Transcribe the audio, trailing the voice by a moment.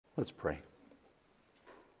Let's pray.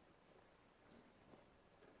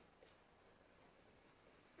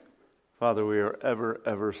 Father, we are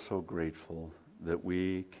ever so grateful that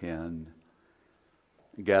we can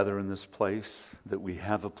gather in this place, that we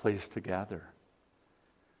have a place to gather,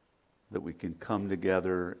 that we can come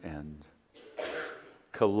together and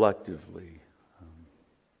collectively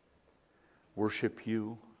worship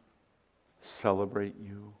you, celebrate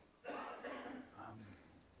you,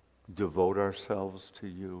 devote ourselves to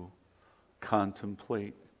you,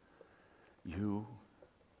 contemplate you,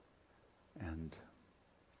 and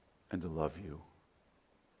to love you.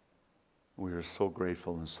 We are so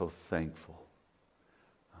grateful and so thankful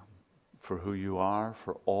for who you are,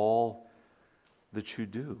 for all that you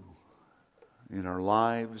do in our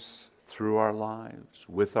lives, through our lives,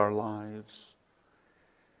 with our lives.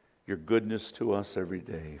 Your goodness to us every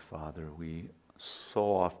day, Father. We so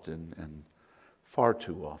often and far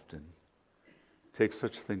too often take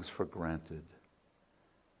such things for granted.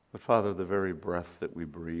 But Father, the very breath that we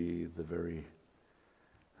breathe, the very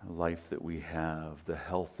life that we have, the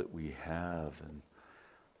health that we have, and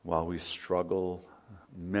while we struggle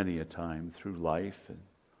many a time through life and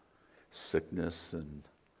sickness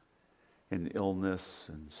and illness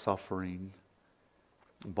and suffering,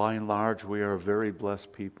 by and large, we are a very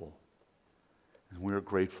blessed people. And we are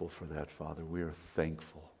grateful for that, Father. We are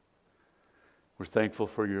thankful. We're thankful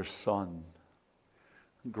for your Son,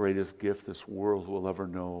 the greatest gift this world will ever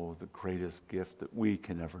know, the greatest gift that we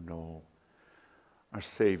can ever know. Our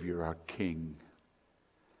Savior, our King,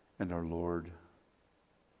 and our Lord.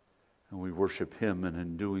 And we worship him, and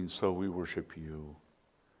in doing so, we worship you.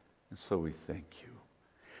 And so we thank you.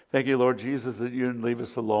 Thank you, Lord Jesus, that you didn't leave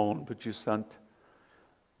us alone, but you sent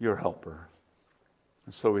your helper.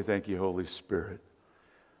 And so we thank you, Holy Spirit,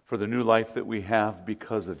 for the new life that we have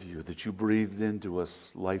because of you, that you breathed into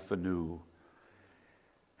us life anew,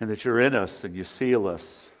 and that you're in us and you seal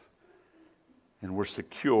us, and we're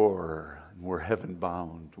secure, and we're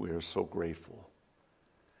heaven-bound. We are so grateful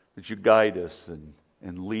that you guide us and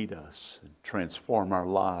lead us and transform our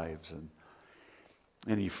lives. And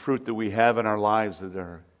any fruit that we have in our lives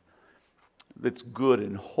that's good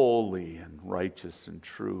and holy and righteous and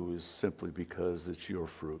true is simply because it's your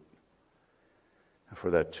fruit. And for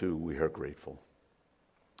that, too, we are grateful.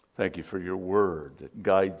 Thank you for your word that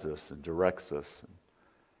guides us and directs us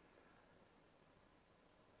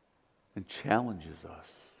and challenges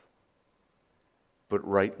us, but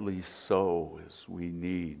rightly so, as we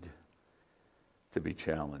need to be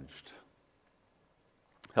challenged.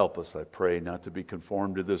 Help us, I pray, not to be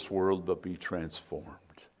conformed to this world, but be transformed.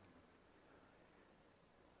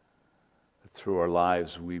 That through our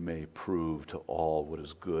lives we may prove to all what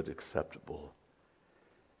is good, acceptable,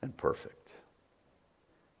 and perfect.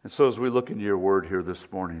 And so as we look into your word here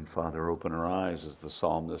this morning, Father, open our eyes as the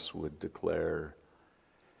psalmist would declare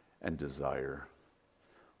and desire.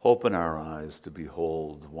 Open our eyes to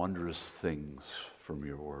behold wondrous things from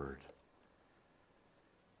your word.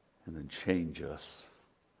 And then change us.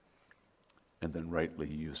 And then rightly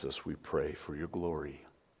use us, we pray, for your glory,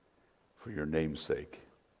 for your name's sake,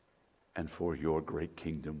 and for your great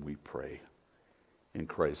kingdom, we pray. In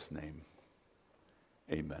Christ's name,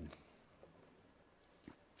 amen.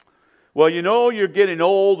 Well, you know you're getting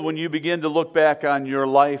old when you begin to look back on your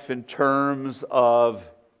life in terms of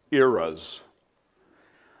eras.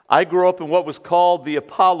 I grew up in what was called the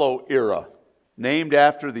Apollo era, named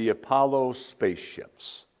after the Apollo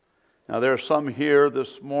spaceships. Now, there are some here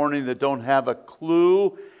this morning that don't have a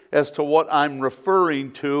clue as to what I'm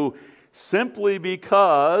referring to, simply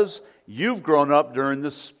because you've grown up during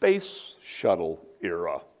the space shuttle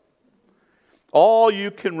era. All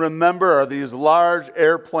you can remember are these large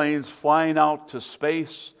airplanes flying out to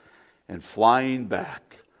space and flying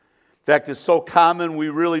back. In fact, it's so common we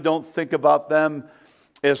really don't think about them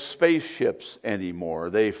as spaceships anymore.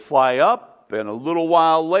 They fly up, and a little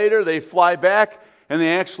while later they fly back, and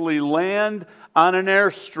they actually land on an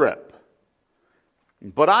airstrip.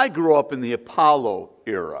 But I grew up in the Apollo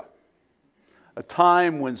era, a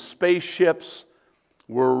time when spaceships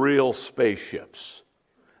were real spaceships.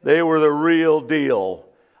 They were the real deal.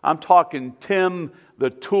 I'm talking Tim the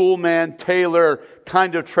Toolman Taylor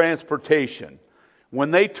kind of transportation. When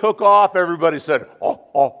they took off, everybody said, "Oh,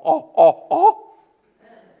 oh, oh, oh, oh."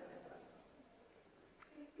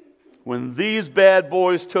 When these bad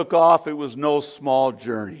boys took off, it was no small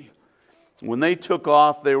journey. When they took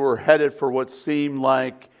off, they were headed for what seemed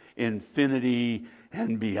like infinity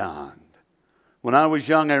and beyond. When I was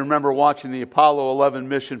young, I remember watching the Apollo 11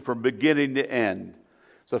 mission from beginning to end.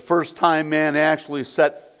 It's the first time man actually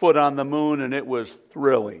set foot on the moon, and it was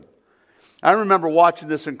thrilling. I remember watching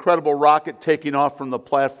this incredible rocket taking off from the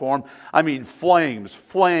platform. I mean, flames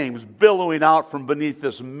billowing out from beneath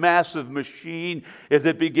this massive machine as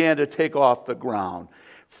it began to take off the ground.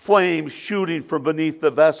 Flames shooting from beneath the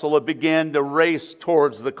vessel. It began to race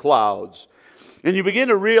towards the clouds. And you begin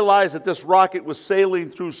to realize that this rocket was sailing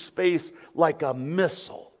through space like a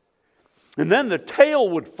missile. And then the tail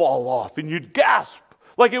would fall off and you'd gasp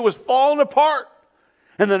like it was falling apart.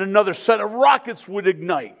 And then another set of rockets would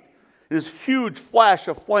ignite. This huge flash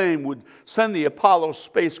of flame would send the Apollo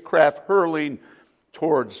spacecraft hurling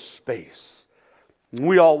towards space. And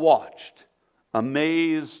we all watched,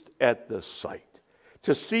 amazed at the sight,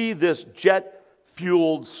 to see this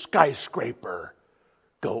jet-fueled skyscraper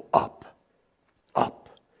go up, up,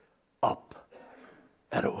 up,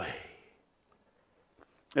 and away.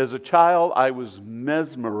 As a child, I was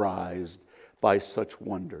mesmerized by such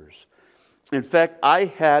wonders. In fact, I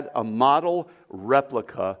had a model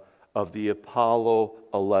replica of the Apollo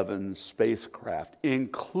 11 spacecraft,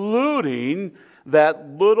 including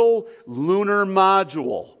that little lunar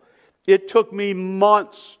module. It took me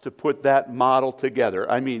months to put that model together.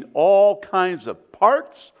 I mean, all kinds of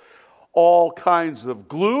parts, all kinds of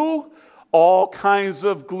glue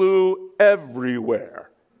everywhere.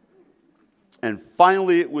 And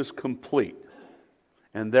finally it was complete.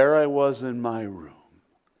 And there I was in my room.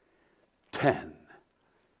 10,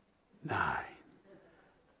 9,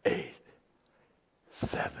 8,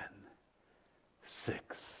 7,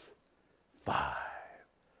 6, 5,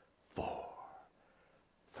 4,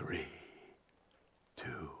 3, 2,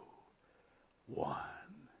 1.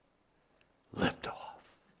 Lift off.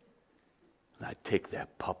 And I'd take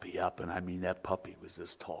that puppy up, and I mean that puppy was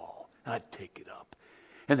this tall. And I'd take it up.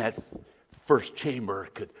 And that first chamber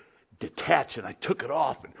could detach, and I took it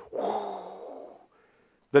off, and whoo,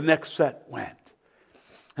 the next set went.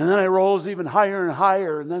 And then I rose even higher and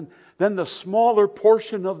higher, and then the smaller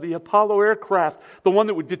portion of the Apollo aircraft, the one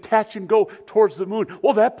that would detach and go towards the moon,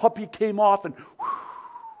 well, that puppy came off, and whoo,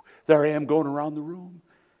 there I am going around the room.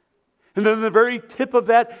 And then the very tip of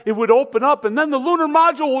that, it would open up, and then the lunar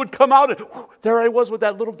module would come out, and whoo, there I was with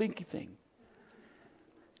that little dinky thing.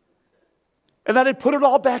 And then I'd put it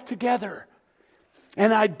all back together.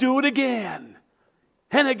 And I'd do it again,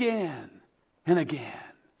 and again, and again.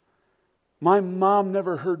 My mom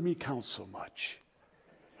never heard me count so much.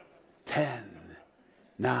 10,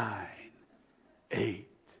 9, 8,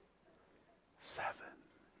 7,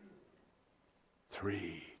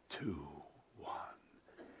 3, 2, 1.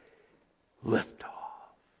 Lift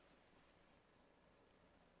off.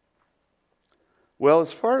 Well,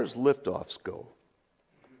 as far as liftoffs go,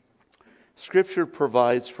 Scripture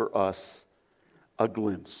provides for us a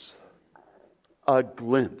glimpse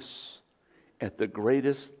at the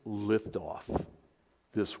greatest liftoff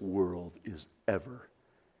this world is ever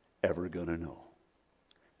going to know.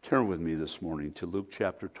 Turn with me this morning to Luke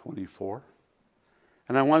chapter 24.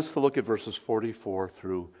 And I want us to look at verses 44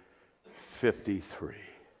 through 53.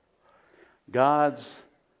 God's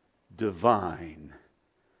divine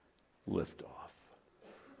liftoff.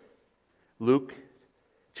 Luke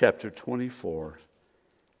chapter 24,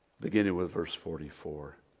 beginning with verse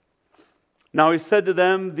 44. Now he said to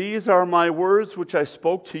them, "These are my words which I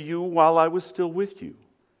spoke to you while I was still with you,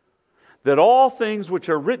 that all things which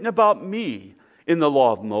are written about me in the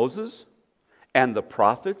law of Moses and the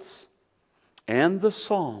prophets and the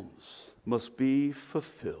Psalms must be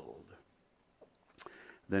fulfilled."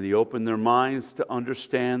 Then he opened their minds to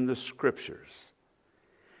understand the Scriptures.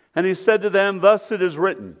 And he said to them, "Thus it is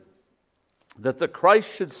written, that the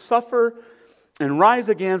Christ should suffer and rise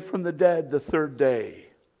again from the dead the third day,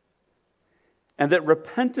 and that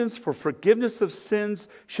repentance for forgiveness of sins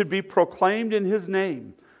should be proclaimed in his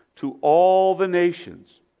name to all the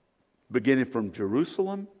nations, beginning from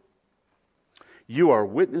Jerusalem. You are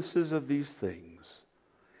witnesses of these things.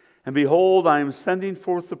 And behold, I am sending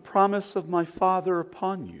forth the promise of my Father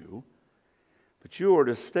upon you, but you are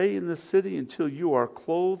to stay in the city until you are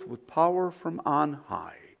clothed with power from on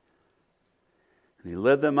high." And he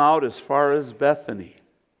led them out as far as Bethany.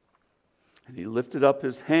 And he lifted up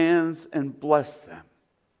his hands and blessed them.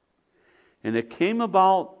 And it came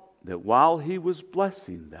about that while he was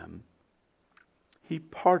blessing them, he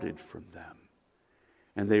parted from them.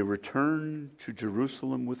 And they returned to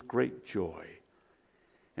Jerusalem with great joy,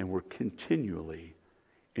 and were continually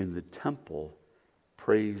in the temple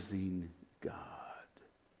praising God.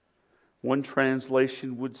 One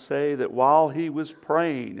translation would say that while he was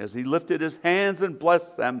praying, as he lifted his hands and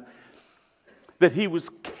blessed them, that he was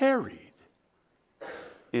carried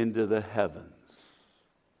into the heavens.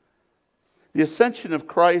 The ascension of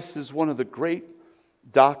Christ is one of the great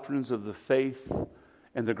doctrines of the faith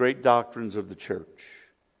and the great doctrines of the church.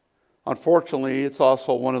 Unfortunately, it's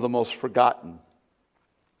also one of the most forgotten,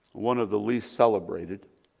 one of the least celebrated.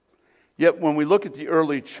 Yet when we look at the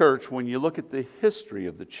early church, when you look at the history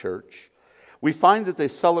of the church, we find that they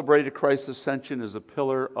celebrated Christ's ascension as a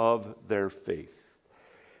pillar of their faith.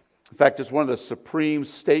 In fact, it's one of the supreme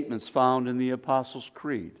statements found in the Apostles'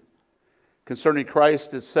 Creed. Concerning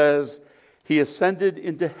Christ, it says, He ascended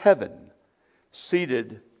into heaven,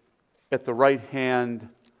 seated at the right hand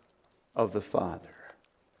of the Father.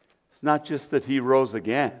 It's not just that He rose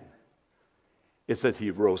again, it's that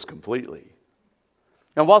He rose completely.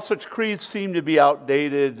 And while such creeds seem to be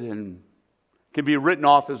outdated and can be written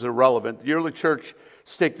off as irrelevant, the early church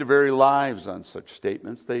staked their very lives on such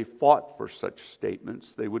statements. They fought for such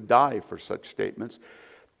statements. They would die for such statements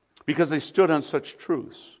because they stood on such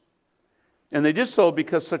truths. And they did so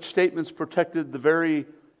because such statements protected the very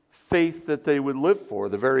faith that they would live for,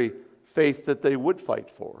 the very faith that they would fight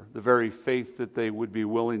for, the very faith that they would be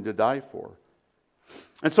willing to die for.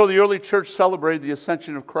 And so the early church celebrated the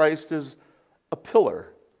ascension of Christ as a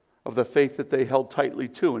pillar of the faith that they held tightly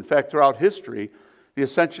to. In fact, throughout history, the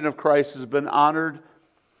ascension of Christ has been honored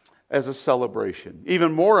as a celebration.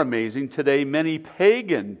 Even more amazing, today many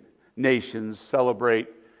pagan nations celebrate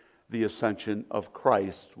the ascension of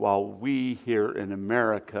Christ, while we here in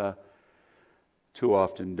America too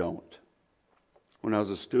often don't. When I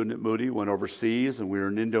was a student at Moody, went overseas, and we were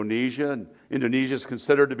in Indonesia, and Indonesia is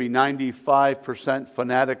considered to be 95%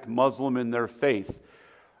 fanatic Muslim in their faith.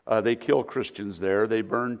 They kill Christians there, they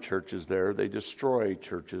burn churches there, they destroy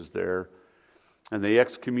churches there, and they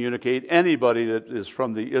excommunicate anybody that is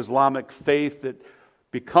from the Islamic faith that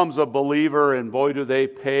becomes a believer, and boy, do they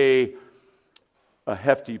pay a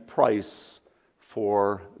hefty price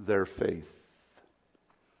for their faith.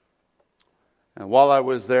 And while I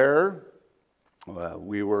was there,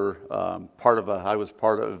 we were I was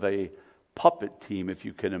part of a puppet team, if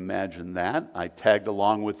you can imagine that. I tagged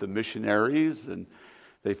along with the missionaries, and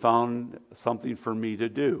they found something for me to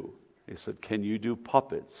do. They said, "Can you do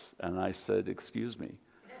puppets?" And I said, "Excuse me."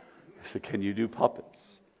 They said, "Can you do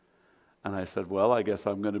puppets?" And I said, "Well, I guess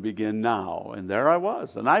I'm going to begin now." And there I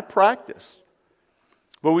was, and I practiced.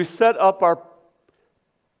 But we set up our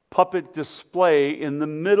puppet display in the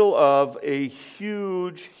middle of a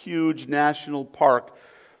huge, huge national park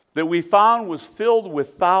that we found was filled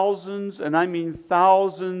with thousands, and I mean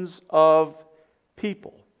thousands of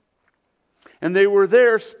people. And they were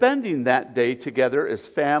there spending that day together as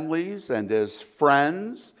families and as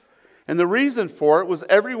friends. And the reason for it was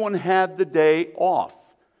everyone had the day off.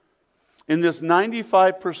 In this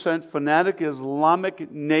 95% fanatic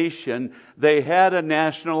Islamic nation, they had a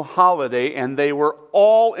national holiday, and they were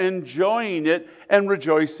all enjoying it and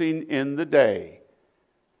rejoicing in the day.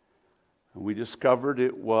 And we discovered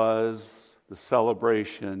it was the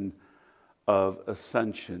celebration of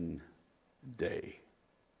Ascension Day.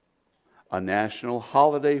 A national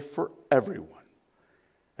holiday for everyone.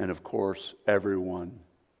 And of course, everyone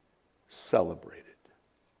celebrated.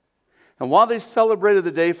 And while they celebrated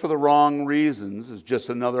the day for the wrong reasons, as just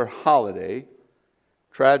another holiday,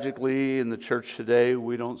 tragically in the church today,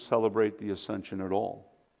 we don't celebrate the ascension at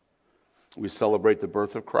all. We celebrate the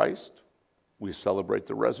birth of Christ. We celebrate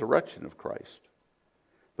the resurrection of Christ.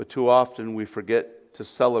 But too often we forget to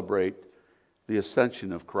celebrate the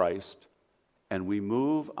ascension of Christ, and we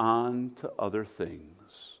move on to other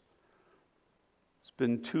things. It's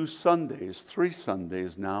been 2 Sundays, 3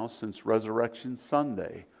 Sundays now since Resurrection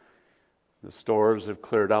Sunday. The stores have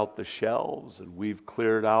cleared out the shelves, and we've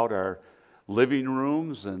cleared out our living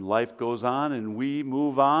rooms, and life goes on, and we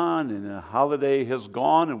move on, and a holiday has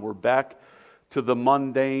gone, and we're back to the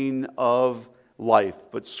mundane of life.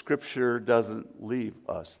 But Scripture doesn't leave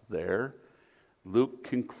us there. Luke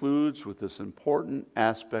concludes with this important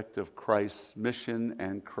aspect of Christ's mission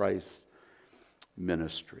and Christ's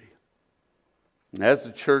ministry. And as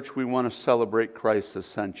the church, we want to celebrate Christ's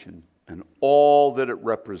ascension and all that it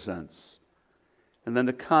represents, and then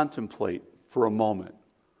to contemplate for a moment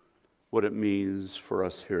what it means for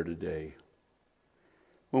us here today.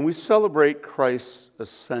 When we celebrate Christ's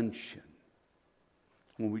ascension,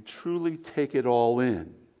 when we truly take it all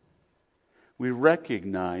in, we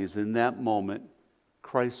recognize in that moment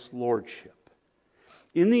Christ's lordship.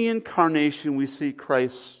 In the incarnation, we see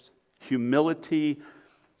Christ's humility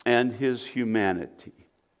and his humanity.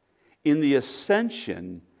 In the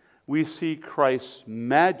ascension, we see Christ's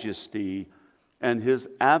majesty and his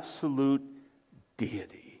absolute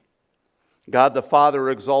deity. God the Father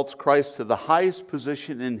exalts Christ to the highest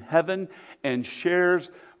position in heaven and shares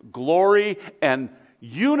glory and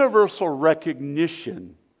universal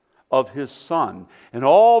recognition of His Son. And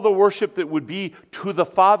all the worship that would be to the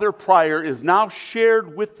Father prior is now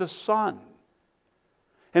shared with the Son.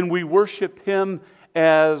 And we worship Him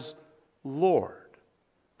as Lord,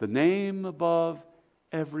 the name above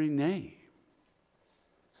every name.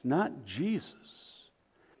 It's not Jesus,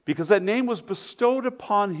 because that name was bestowed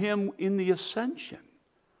upon Him in the ascension.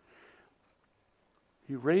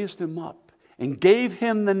 He raised Him up and gave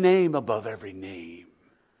Him the name above every name.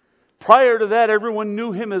 Prior to that, everyone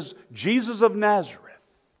knew Him as Jesus of Nazareth.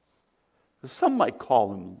 Some might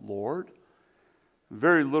call Him Lord.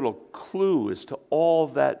 Very little clue as to all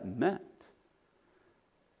that meant.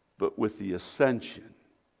 But with the ascension,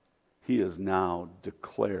 He is now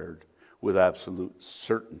declared with absolute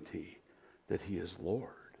certainty that He is Lord.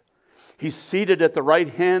 He's seated at the right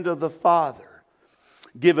hand of the Father,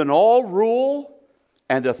 given all rule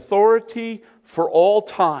and authority for all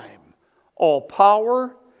time, all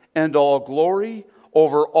power and all glory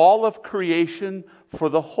over all of creation for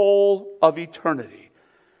the whole of eternity.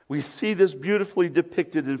 We see this beautifully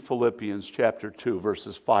depicted in Philippians chapter 2,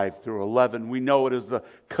 verses 5 through 11. We know it as the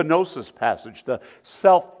kenosis passage, the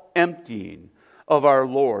self-emptying of our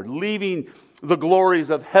Lord, leaving the glories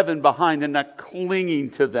of heaven behind and not clinging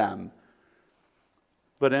to them,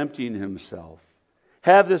 but emptying Himself.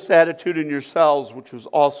 Have this attitude in yourselves, which was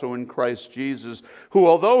also in Christ Jesus, who,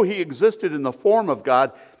 although He existed in the form of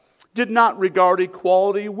God, did not regard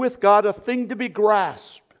equality with God a thing to be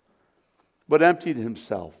grasped, but emptied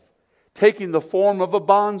Himself, taking the form of a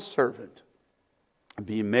bondservant, and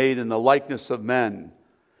being made in the likeness of men,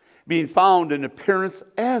 being found in appearance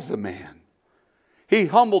as a man. He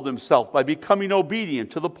humbled Himself by becoming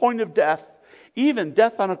obedient to the point of death, even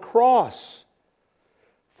death on a cross.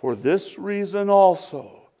 For this reason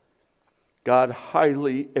also, God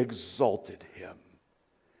highly exalted Him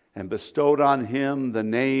and bestowed on Him the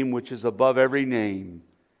name which is above every name,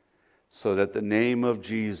 so that the name of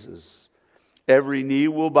Jesus every knee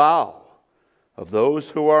will bow, of those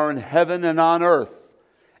who are in heaven and on earth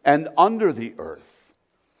and under the earth,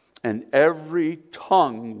 and every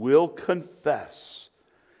tongue will confess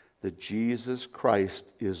that Jesus Christ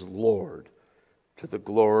is Lord, to the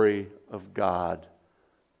glory of God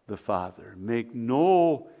the Father. Make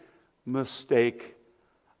no mistake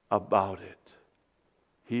about it.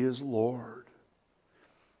 He is Lord.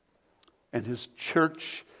 And His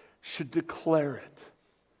church should declare it.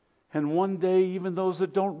 And one day, even those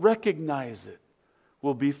that don't recognize it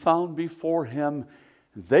will be found before Him.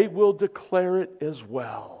 They will declare it as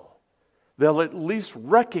well. They'll at least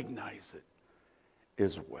recognize it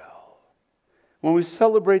as well. When we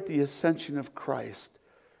celebrate the ascension of Christ,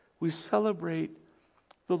 we celebrate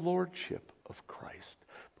the lordship of Christ.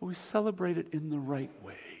 But we celebrate it in the right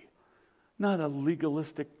way. Not a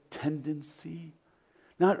legalistic tendency,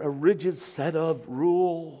 not a rigid set of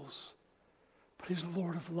rules, but He's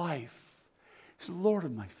Lord of life. He's Lord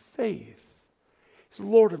of my faith. He's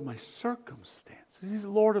Lord of my circumstances. He's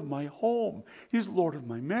Lord of my home. He's Lord of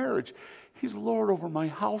my marriage. He's Lord over my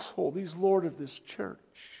household. He's Lord of this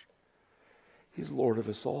church. He's Lord of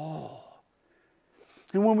us all.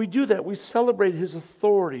 And when we do that, we celebrate His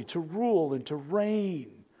authority to rule and to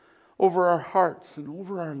reign over our hearts and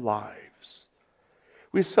over our lives.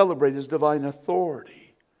 We celebrate His divine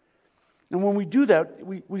authority. And when we do that,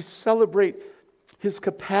 we celebrate His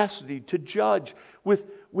capacity to judge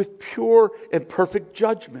with pure and perfect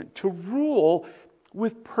judgment, to rule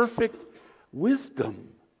with perfect wisdom,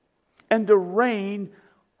 and to reign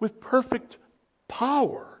with perfect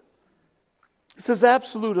power. It's His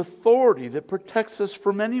absolute authority that protects us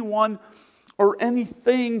from anyone or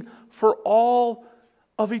anything for all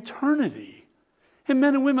of eternity. And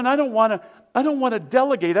men and women, I don't want to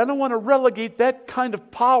delegate. I don't want to relegate that kind of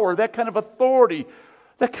power, that kind of authority,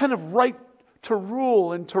 that kind of right to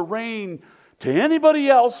rule and to reign to anybody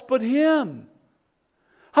else but Him.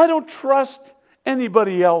 I don't trust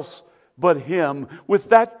anybody else but Him with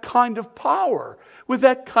that kind of power, with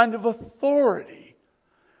that kind of authority.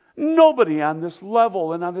 Nobody on this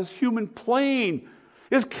level and on this human plane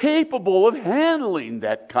is capable of handling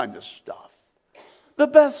that kind of stuff. The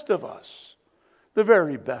best of us, the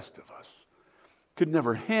very best of us, could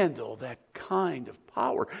never handle that kind of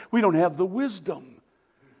power. We don't have the wisdom.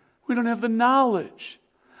 We don't have the knowledge.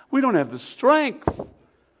 We don't have the strength.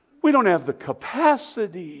 We don't have the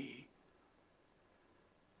capacity.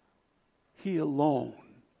 He alone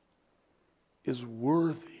is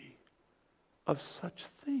worthy of such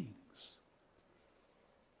things.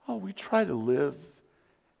 Oh, we try to live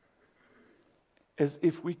as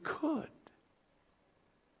if we could.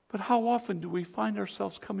 But how often do we find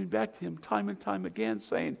ourselves coming back to Him time and time again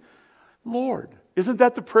saying, Lord, isn't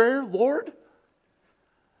that the prayer? Lord,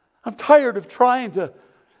 I'm tired of trying to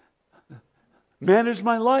manage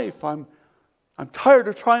my life. I'm tired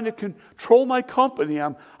of trying to control my company.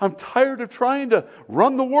 I'm tired of trying to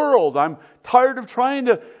run the world. I'm tired of trying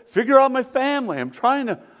to figure out my family. I'm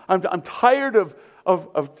tired of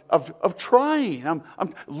trying.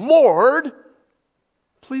 Lord,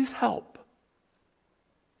 please help.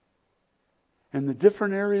 In the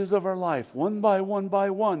different areas of our life, one by one,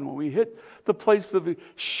 when we hit the place of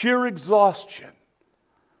sheer exhaustion,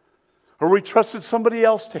 or we trusted somebody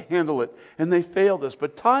else to handle it and they failed us.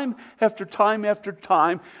 But time after time after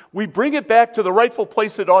time, we bring it back to the rightful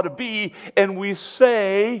place it ought to be, and we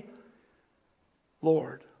say,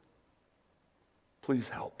 Lord, please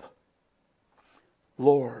help.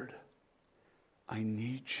 Lord, I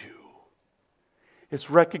need you. It's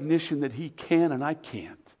recognition that He can and I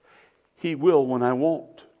can't. He will when I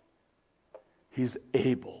won't. He's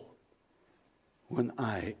able when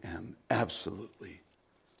I am absolutely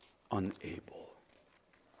unable.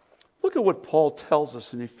 Look at what Paul tells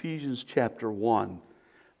us in Ephesians chapter 1,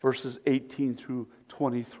 verses 18 through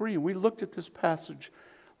 23. And we looked at this passage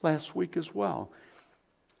last week as well.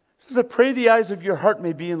 It says, I pray the eyes of your heart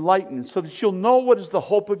may be enlightened, so that you'll know what is the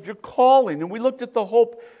hope of your calling. And we looked at the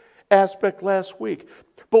hope aspect last week.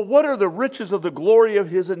 But what are the riches of the glory of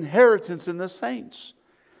His inheritance in the saints?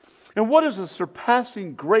 And what is the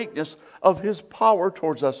surpassing greatness of His power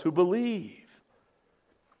towards us who believe?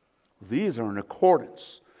 These are in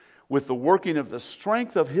accordance with the working of the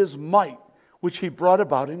strength of His might, which He brought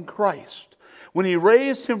about in Christ, when He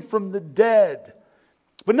raised Him from the dead.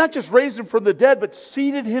 But not just raised Him from the dead, but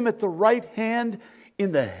seated Him at the right hand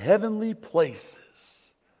in the heavenly places.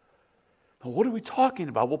 Now, what are we talking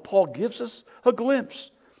about? Well, Paul gives us a glimpse.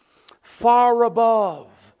 Far above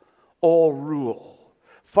all rule,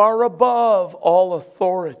 far above all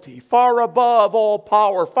authority, far above all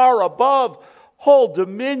power, far above all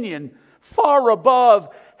dominion, far above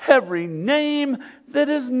every name that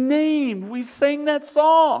is named. We sang that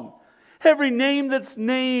song. Every name that's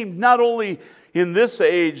named, not only in this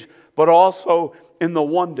age, but also in the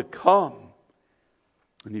one to come.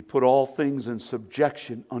 And He put all things in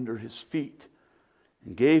subjection under His feet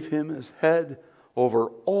and gave Him as head over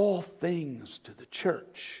all things to the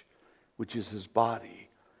church, which is His body,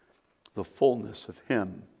 the fullness of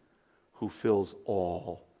Him who fills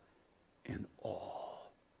all in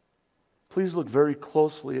all. Please look very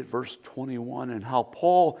closely at verse 21 and how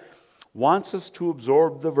Paul wants us to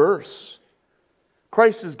absorb the verse.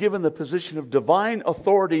 Christ is given the position of divine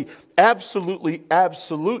authority, absolutely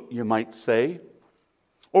absolute, you might say,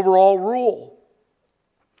 over all rule.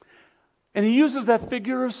 And He uses that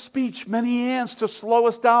figure of speech, many hands, to slow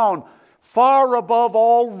us down. Far above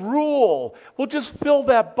all rule. We'll just fill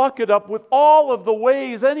that bucket up with all of the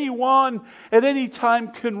ways anyone at any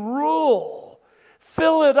time can rule.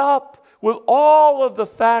 Fill it up with all of the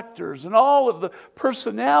factors and all of the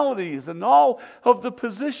personalities and all of the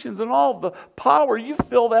positions and all of the power. You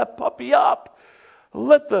fill that puppy up.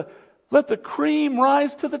 Let the cream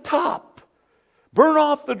rise to the top. Burn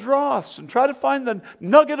off the dross and try to find the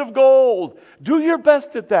nugget of gold. Do your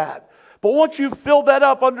best at that. But once you fill that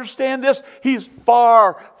up, understand this: He's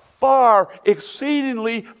far, far,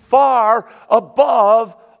 exceedingly far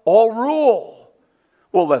above all rule.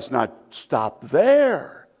 Well, let's not stop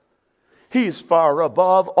there. He's far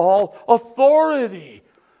above all authority.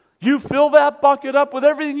 You fill that bucket up with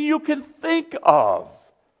everything you can think of.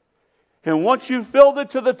 And once you've filled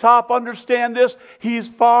it to the top, understand this: He's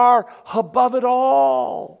far above it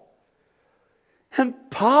all. And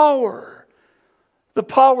power. The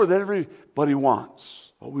power that everybody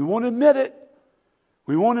wants. But we won't admit it.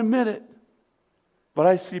 We won't admit it. But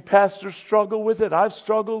I see pastors struggle with it. I've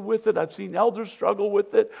struggled with it. I've seen elders struggle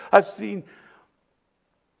with it. I've seen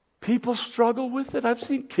people struggle with it. I've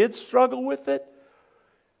seen kids struggle with it.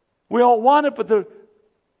 We all want it, but the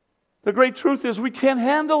great truth is we can't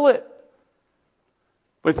handle it.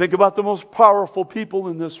 But think about the most powerful people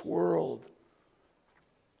in this world,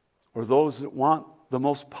 or those that want the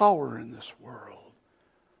most power in this world.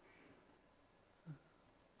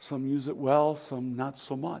 Some use it well, some not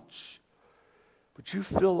so much. But you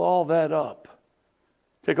fill all that up.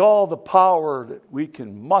 Take all the power that we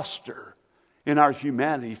can muster in our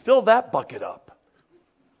humanity. Fill that bucket up.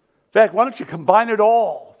 In fact, why don't you combine it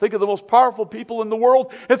all? Think of the most powerful people in the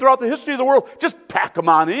world and throughout the history of the world. Just pack them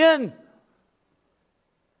on in.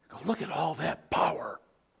 Go, look at all that power.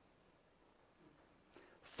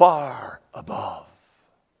 Far above.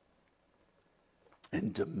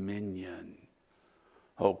 And dominion.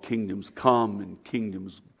 Oh, kingdoms come and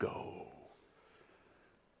kingdoms go.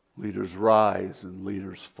 Leaders rise and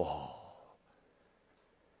leaders fall.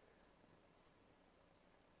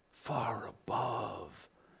 far above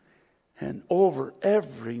and over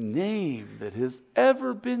every name that has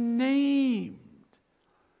ever been named.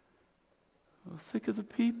 Well, think of the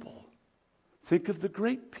people. Think of the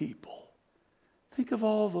great people. Think of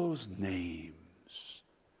all those names.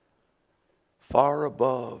 Far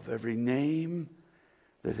above every name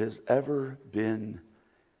that has ever been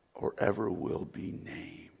or ever will be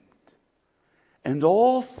named. And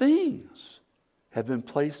all things have been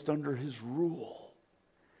placed under his rule,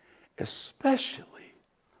 especially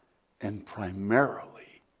and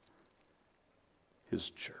primarily his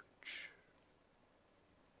church.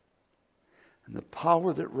 And the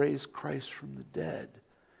power that raised Christ from the dead,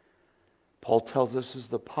 Paul tells us, is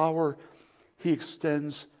the power he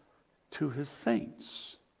extends to his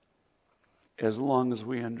saints, as long as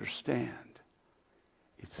we understand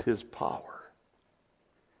it's his power,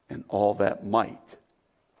 and all that might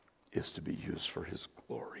is to be used for his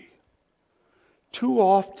glory. Too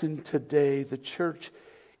often today, the church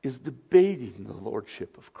is debating the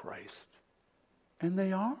lordship of Christ, and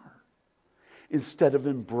they are, instead of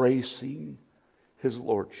embracing his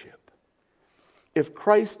lordship. If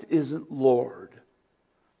Christ isn't Lord,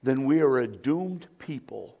 then we are a doomed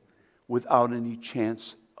people without any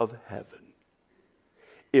chance of heaven.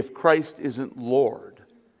 If Christ isn't Lord,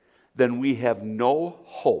 then we have no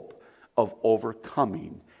hope of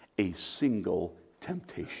overcoming a single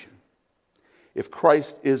temptation. If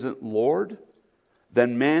Christ isn't Lord,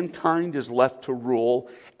 then mankind is left to rule,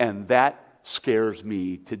 and that scares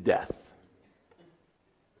me to death.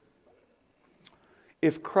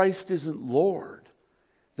 If Christ isn't Lord,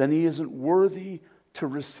 then he isn't worthy to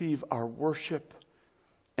receive our worship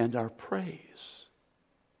and our praise.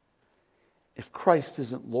 If Christ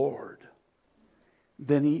isn't Lord,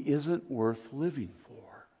 then he isn't worth living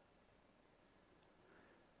for.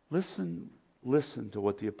 Listen to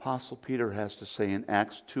what the Apostle Peter has to say in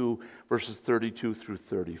Acts 2, verses 32 through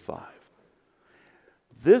 35.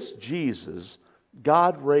 This Jesus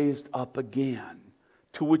God raised up again,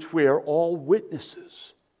 to which we are all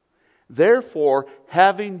witnesses. Therefore,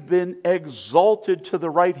 having been exalted to the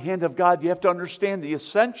right hand of God, you have to understand the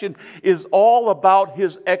ascension is all about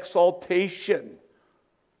his exaltation.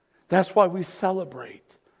 That's why we celebrate.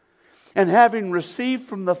 And having received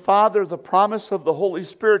from the Father the promise of the Holy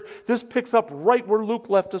Spirit, this picks up right where Luke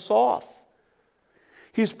left us off.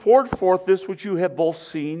 He's poured forth this which you have both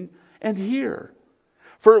seen and hear.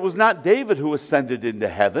 For it was not David who ascended into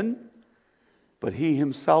heaven, but he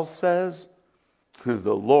himself says,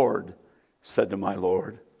 the Lord said to my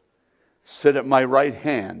Lord, sit at my right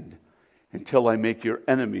hand until I make your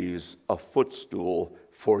enemies a footstool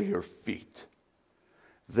for your feet.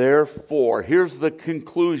 Therefore, here's the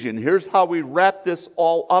conclusion. Here's how we wrap this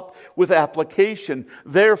all up with application.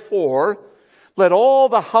 Therefore, let all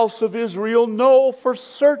the house of Israel know for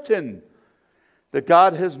certain that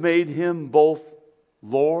God has made him both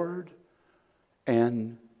Lord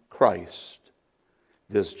and Christ,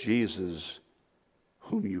 this Jesus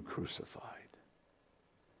whom you crucified.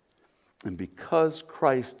 And because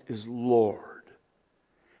Christ is Lord,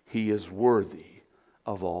 he is worthy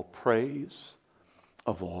of all praise,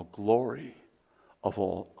 of all glory, of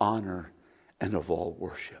all honor, and of all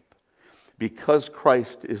worship. Because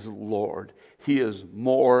Christ is Lord, he is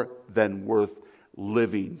more than worth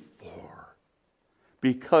living for.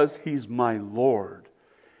 Because he's my Lord,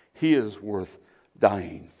 he is worth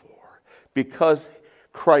dying for. Because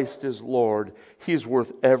Christ is Lord, he's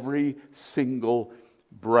worth every single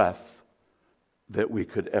breath that we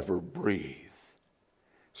could ever breathe.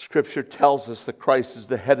 Scripture tells us that Christ is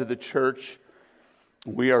the head of the church.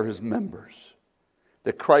 We are his members.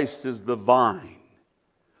 That Christ is the vine,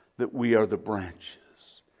 that we are the branches.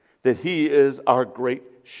 That he is our great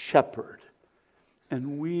shepherd,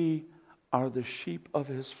 and we are the sheep of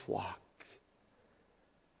his flock.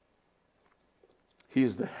 He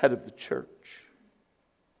is the head of the church.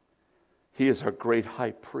 He is our great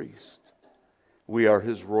high priest. We are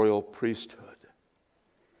his royal priesthood.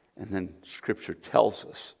 And then Scripture tells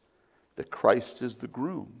us that Christ is the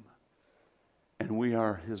groom, and we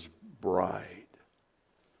are his bride.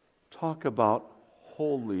 Talk about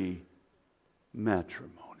holy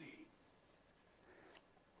matrimony.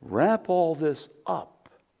 Wrap all this up,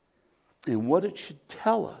 and what it should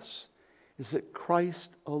tell us is that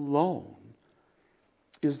Christ alone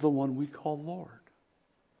is the one we call Lord.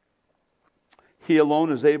 He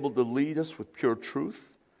alone is able to lead us with pure truth,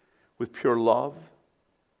 with pure love,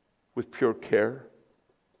 with pure care.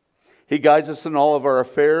 He guides us in all of our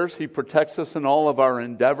affairs. He protects us in all of our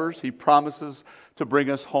endeavors. He promises to bring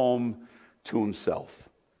us home to himself.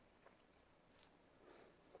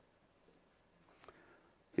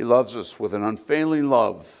 He loves us with an unfailing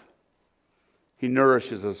love He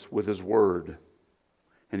nourishes us with His Word,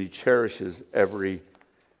 and He cherishes every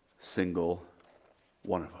single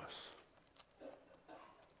one of us.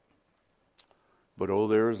 But oh,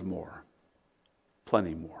 there is more,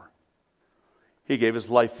 plenty more. He gave His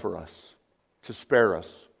life for us, to spare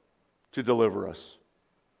us, to deliver us,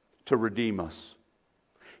 to redeem us.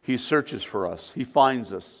 He searches for us, He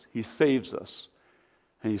finds us, He saves us,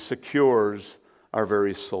 and He secures our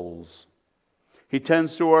very souls. He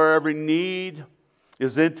tends to our every need,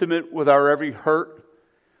 is intimate with our every hurt.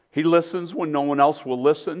 He listens when no one else will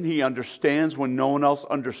listen. He understands when no one else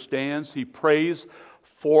understands. He prays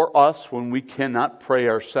for us when we cannot pray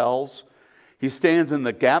ourselves. He stands in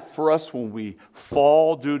the gap for us when we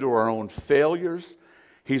fall due to our own failures.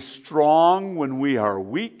 He's strong when we are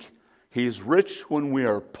weak. He's rich when we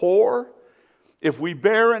are poor. If we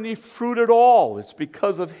bear any fruit at all, it's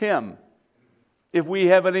because of Him. If we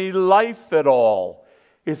have any life at all,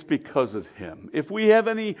 it's because of Him. If we have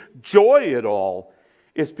any joy at all,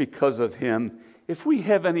 it's because of Him. If we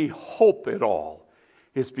have any hope at all,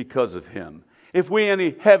 it's because of Him. If we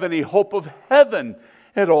have any hope of heaven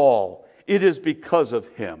at all, it is because of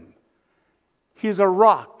Him. He's our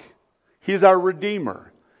rock. He's our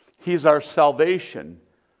Redeemer. He's our salvation.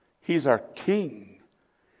 He's our King.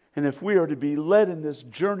 And if we are to be led in this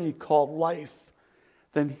journey called life,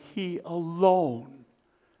 then He alone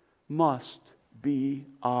must be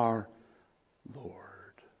our Lord.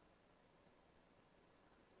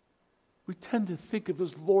 We tend to think of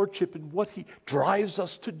His lordship and what He drives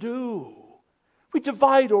us to do. We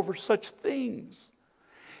divide over such things.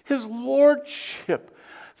 His lordship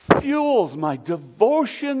fuels my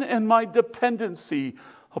devotion and my dependency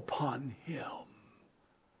upon Him.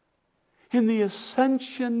 And the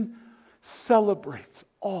ascension celebrates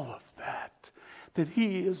all of that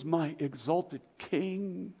He is my exalted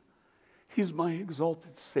King. He's my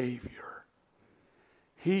exalted Savior.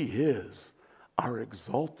 He is our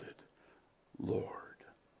exalted Lord.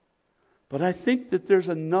 But I think that there's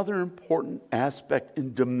another important aspect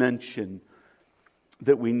and dimension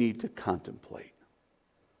that we need to contemplate.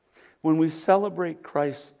 When we celebrate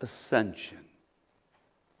Christ's ascension,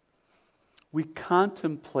 we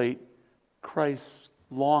contemplate Christ's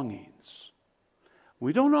longings.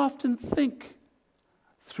 We don't often think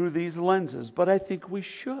through these lenses, but I think we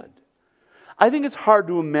should. I think it's hard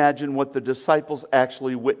to imagine what the disciples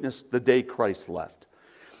actually witnessed the day Christ left.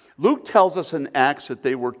 Luke tells us in Acts that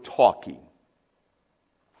they were talking.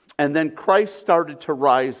 And then Christ started to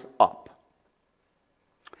rise up.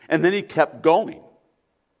 And then He kept going.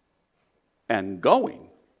 And going.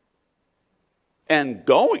 And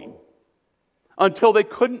going. Until they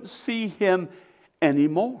couldn't see Him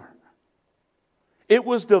anymore. It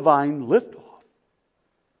was divine liftoff.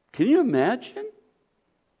 Can you imagine?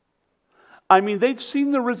 I mean, they'd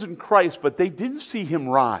seen the risen Christ, but they didn't see Him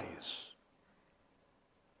rise.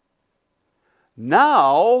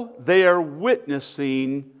 Now they are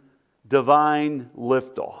witnessing divine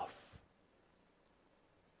liftoff.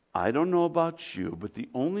 I don't know about you, but the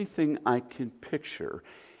only thing I can picture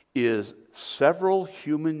is several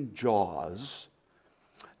human jaws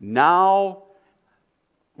now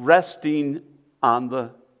resting on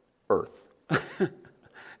the earth.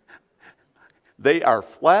 They are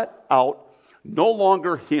flat out, no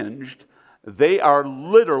longer hinged. They are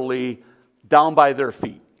literally down by their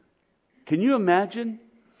feet. Can you imagine?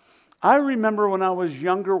 I remember when I was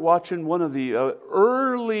younger watching one of the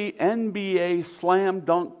early NBA slam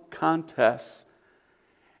dunk contests.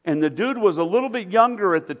 And the dude was a little bit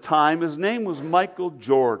younger at the time. His name was Michael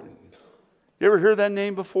Jordan. You ever hear that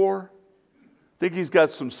name before? I think he's got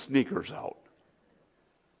some sneakers out.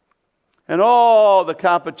 And the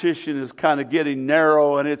competition is kind of getting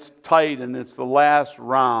narrow and it's tight and it's the last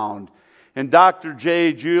round. And Dr.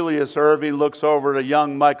 J. Julius Erving looks over at a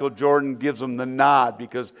young Michael Jordan, gives him the nod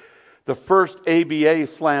because the first ABA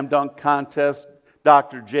slam dunk contest,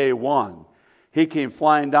 Dr. J won. He came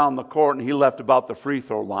flying down the court and he left about the free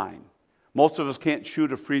throw line. Most of us can't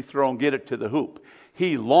shoot a free throw and get it to the hoop.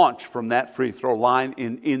 He launched from that free throw line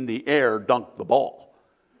in the air, dunked the ball.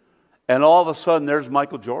 And all of a sudden there's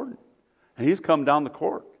Michael Jordan. And he's come down the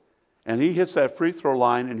court. And he hits that free throw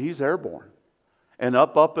line and he's airborne. And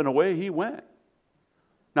up and away he went.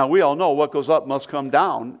 Now we all know what goes up must come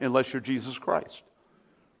down unless you're Jesus Christ.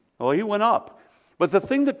 Well, he went up. But the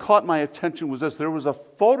thing that caught my attention was this. There was a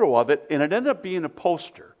photo of it, and it ended up being a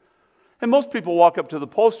poster. And most people walk up to the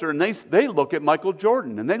poster, and they look at Michael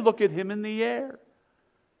Jordan, and they look at him in the air.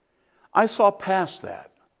 I saw past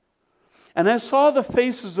that. And I saw the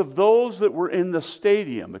faces of those that were in the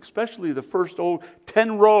stadium, especially the first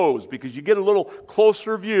 10 rows, because you get a little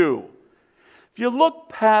closer view. If you look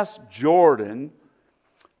past Jordan,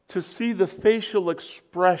 to see the facial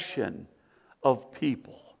expression of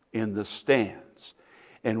people in the stands.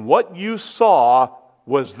 And what you saw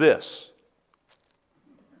was this.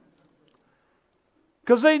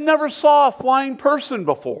 Because they never saw a flying person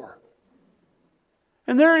before.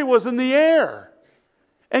 And there he was in the air.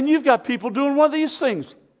 And you've got people doing one of these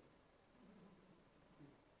things.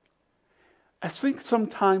 I think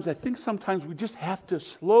sometimes we just have to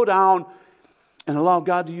slow down and allow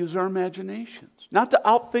God to use our imaginations. Not to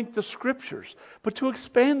outthink the Scriptures, but to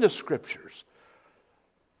expand the Scriptures.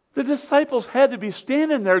 The disciples had to be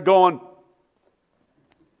standing there going,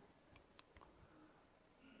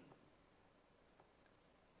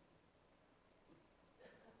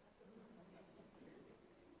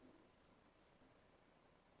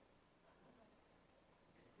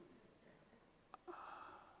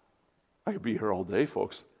 I could be here all day,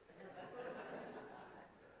 folks.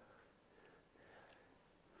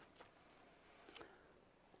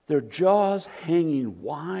 Their jaws hanging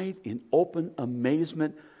wide in open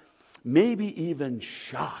amazement, maybe even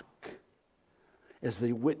shock, as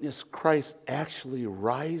they witness Christ actually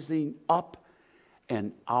rising up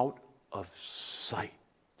and out of sight.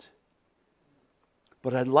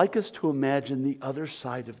 But I'd like us to imagine the other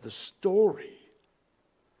side of the story,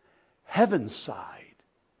 heaven's side,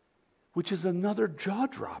 which is another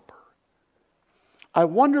jaw-dropper. I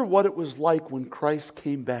wonder what it was like when Christ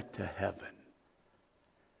came back to heaven.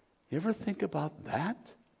 You ever think about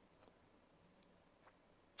that?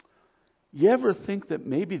 You ever think that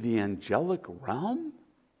maybe the angelic realm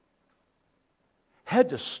had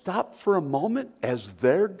to stop for a moment as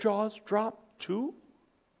their jaws dropped too?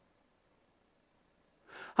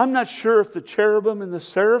 I'm not sure if the cherubim and the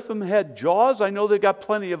seraphim had jaws. I know they've got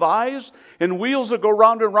plenty of eyes and wheels that go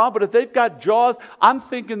round and round, but if they've got jaws, I'm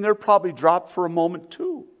thinking they're probably dropped for a moment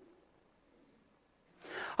too.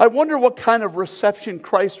 I wonder what kind of reception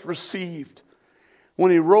Christ received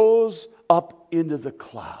when he rose up into the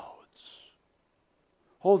clouds.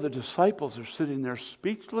 Oh, the disciples are sitting there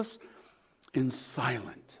speechless and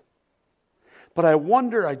silent. But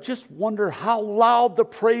I just wonder how loud the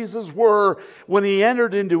praises were when he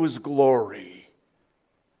entered into his glory.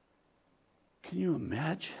 Can you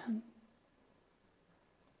imagine?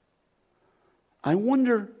 I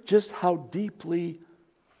wonder just how deeply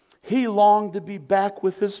he longed to be back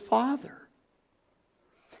with his Father.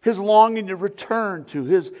 His longing to return to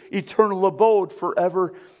his eternal abode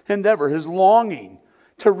forever and ever. His longing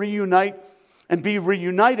to reunite and be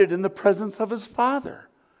reunited in the presence of his Father.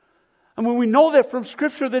 I mean, we know that from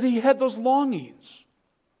Scripture that he had those longings.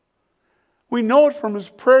 We know it from his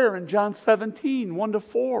prayer in John 17,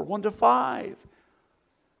 1-4, 1-5.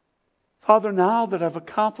 Father, now that I've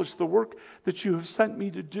accomplished the work that you have sent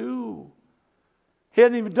me to do. He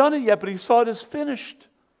hadn't even done it yet, but he saw it as finished.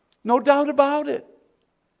 No doubt about it.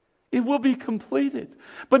 It will be completed.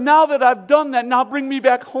 But now that I've done that, now bring me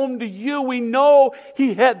back home to you. We know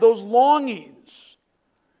he had those longings.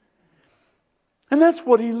 And that's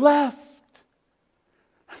what he left.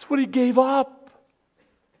 That's what he gave up.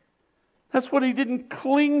 That's what he didn't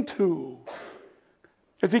cling to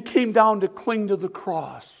as he came down to cling to the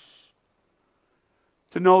cross.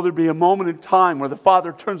 To know there'd be a moment in time where the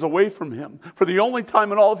Father turns away from him for the only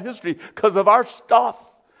time in all of history because of our stuff,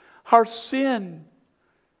 our sin.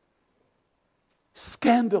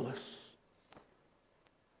 Scandalous.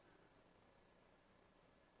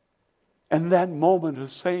 And that moment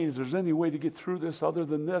of saying, if there's any way to get through this other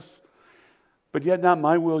than this, but yet not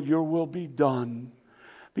my will, your will be done.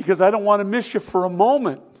 Because I don't want to miss you for a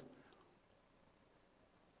moment.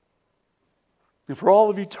 And for all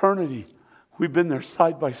of eternity, we've been there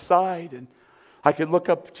side by side, and I could look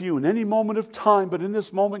up to you in any moment of time, but in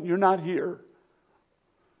this moment, you're not here.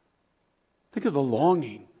 Think of the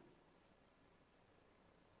longing.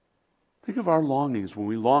 Think of our longings when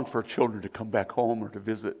we long for our children to come back home or to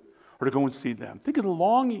visit or to go and see them. Think of the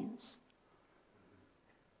longings.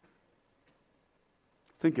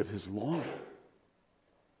 Think of his longing.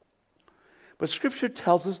 But Scripture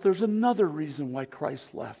tells us there's another reason why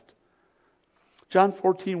Christ left. John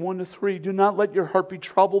 14, 1-3, do not let your heart be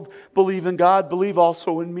troubled. Believe in God, believe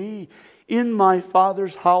also in me. In my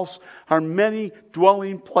Father's house are many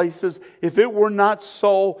dwelling places. If it weren't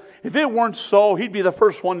so, he'd be the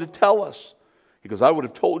first one to tell us. He goes, I would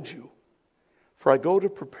have told you. For I go to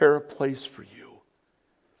prepare a place for you.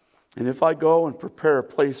 And if I go and prepare a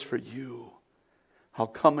place for you, I'll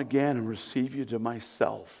come again and receive you to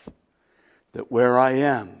myself, that where I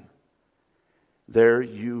am, there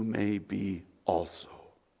you may be also.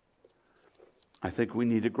 I think we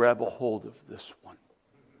need to grab a hold of this one.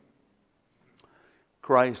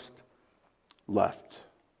 Christ left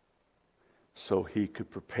so he could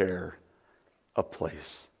prepare a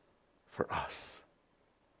place for us.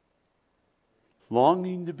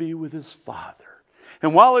 Longing to be with his Father.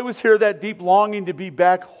 And while he was here, that deep longing to be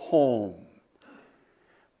back home.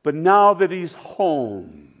 But now that he's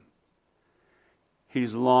home,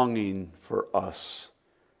 he's longing for us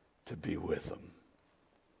to be with him.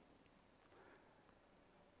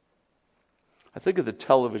 I think of the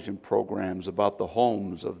television programs about the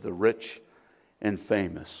homes of the rich and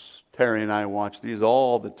famous. Terry and I watch these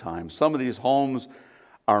all the time. Some of these homes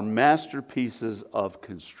are masterpieces of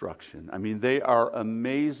construction. I mean, they are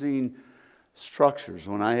amazing structures.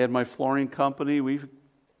 When I had my flooring company, we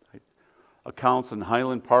accounts in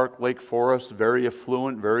Highland Park, Lake Forest, very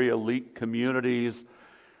affluent, very elite communities,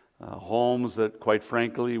 homes that, quite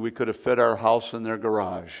frankly, we could have fit our house in their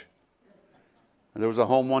garage. And there was a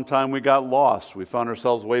home one time we got lost. We found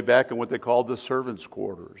ourselves way back in what they called the servants'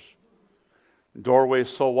 quarters. Doorways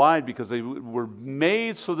so wide because they were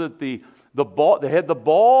made so that they had the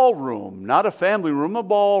ballroom, not a family room, a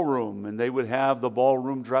ballroom, and they would have the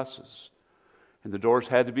ballroom dresses. And the doors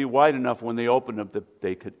had to be wide enough when they opened them that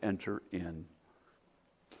they could enter in.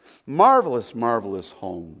 Marvelous, marvelous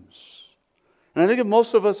homes. And I think if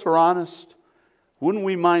most of us are honest, wouldn't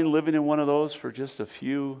we mind living in one of those for just a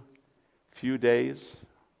few days?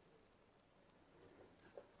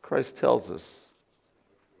 Christ tells us,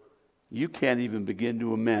 you can't even begin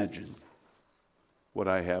to imagine what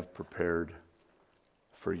I have prepared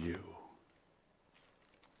for you.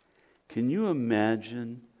 Can you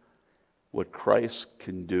imagine what Christ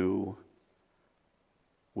can do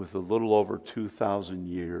with a little over 2,000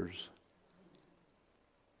 years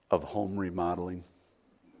of home remodeling?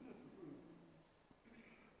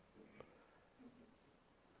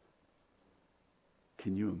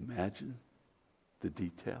 Can you imagine the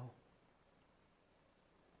detail?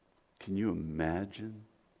 Can you imagine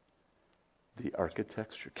the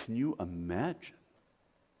architecture? Can you imagine?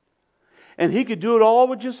 And he could do it all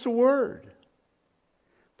with just a word.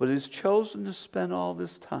 But he's chosen to spend all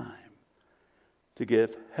this time to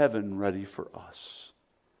get heaven ready for us.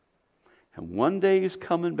 And one day he's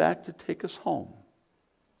coming back to take us home.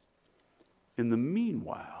 In the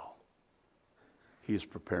meanwhile, he's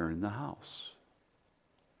preparing the house.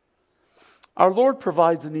 Our Lord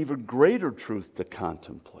provides an even greater truth to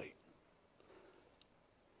contemplate.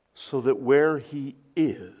 So that where he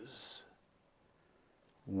is,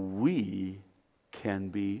 we can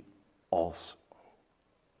be also.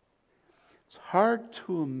 It's hard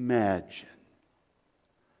to imagine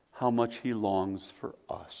how much he longs for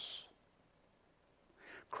us.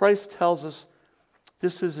 Christ tells us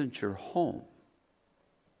this isn't your home.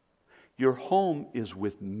 Your home is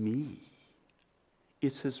with me.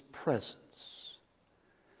 It's his presence.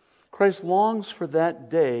 Christ longs for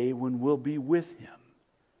that day when we'll be with him.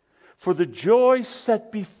 For the joy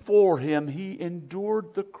set before him, he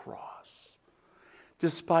endured the cross,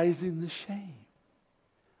 despising the shame.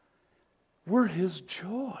 We're his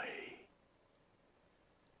joy.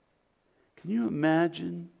 Can you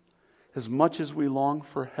imagine, as much as we long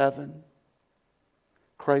for heaven,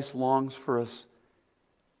 Christ longs for us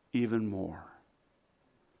even more.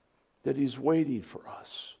 That he's waiting for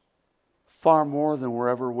us, far more than we're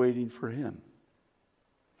ever waiting for him.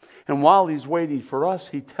 And while he's waiting for us,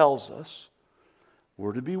 he tells us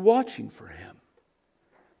we're to be watching for him,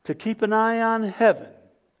 to keep an eye on heaven,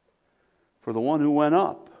 for the one who went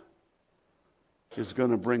up is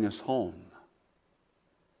going to bring us home.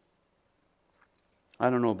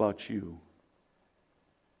 I don't know about you,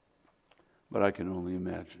 but I can only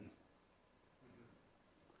imagine.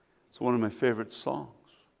 It's one of my favorite songs.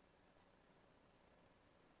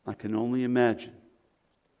 I can only imagine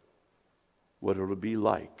what it'll be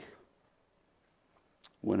like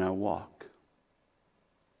when I walk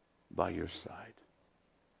by your side.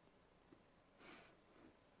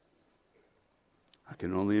 I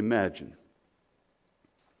can only imagine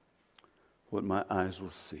what my eyes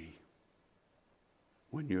will see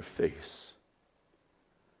when your face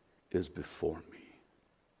is before me.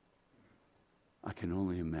 I can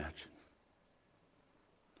only imagine.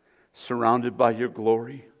 Surrounded by your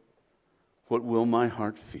glory, what will my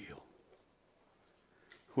heart feel?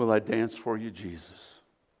 Will I dance for you, Jesus?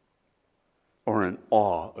 Or in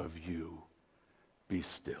awe of you, be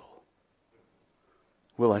still?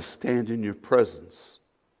 Will I stand in your presence?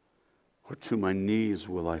 Or to my knees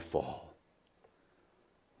will I fall?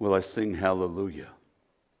 Will I sing hallelujah?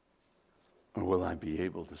 Or will I be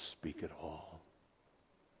able to speak at all?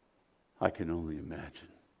 I can only imagine.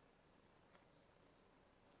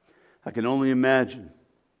 I can only imagine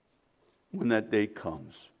when that day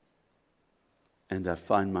comes and I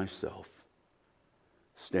find myself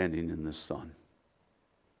standing in the sun.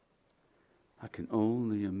 I can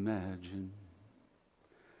only imagine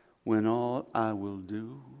when all I will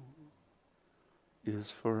do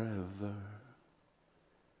is forever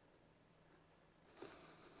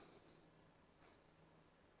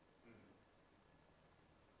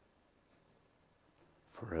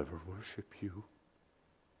worship you.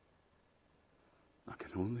 I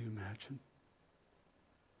can only imagine.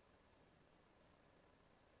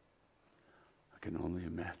 I can only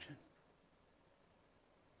imagine.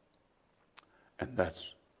 And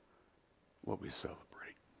that's what we celebrate.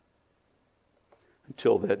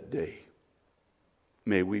 Until that day,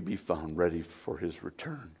 may we be found ready for his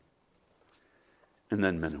return. And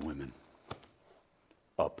then, men and women,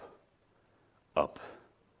 up, up,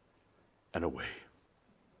 and away.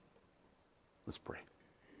 Let's pray.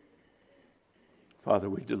 Father,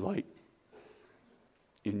 we delight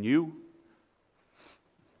in you,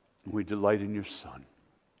 and we delight in your Son.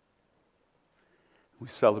 We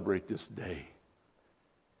celebrate this day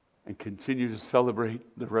and continue to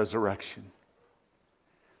celebrate the resurrection.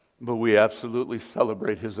 But we absolutely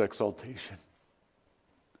celebrate his exaltation.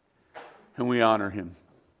 And we honor him.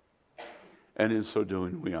 And in so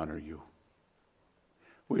doing, we honor you.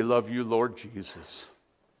 We love you, Lord Jesus.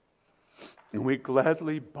 And we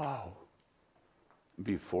gladly bow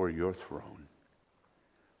before your throne.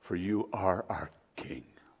 For you are our King.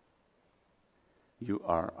 You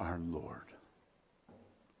are our Lord.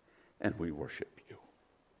 And we worship you.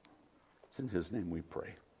 It's in his name we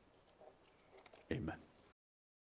pray. Amen.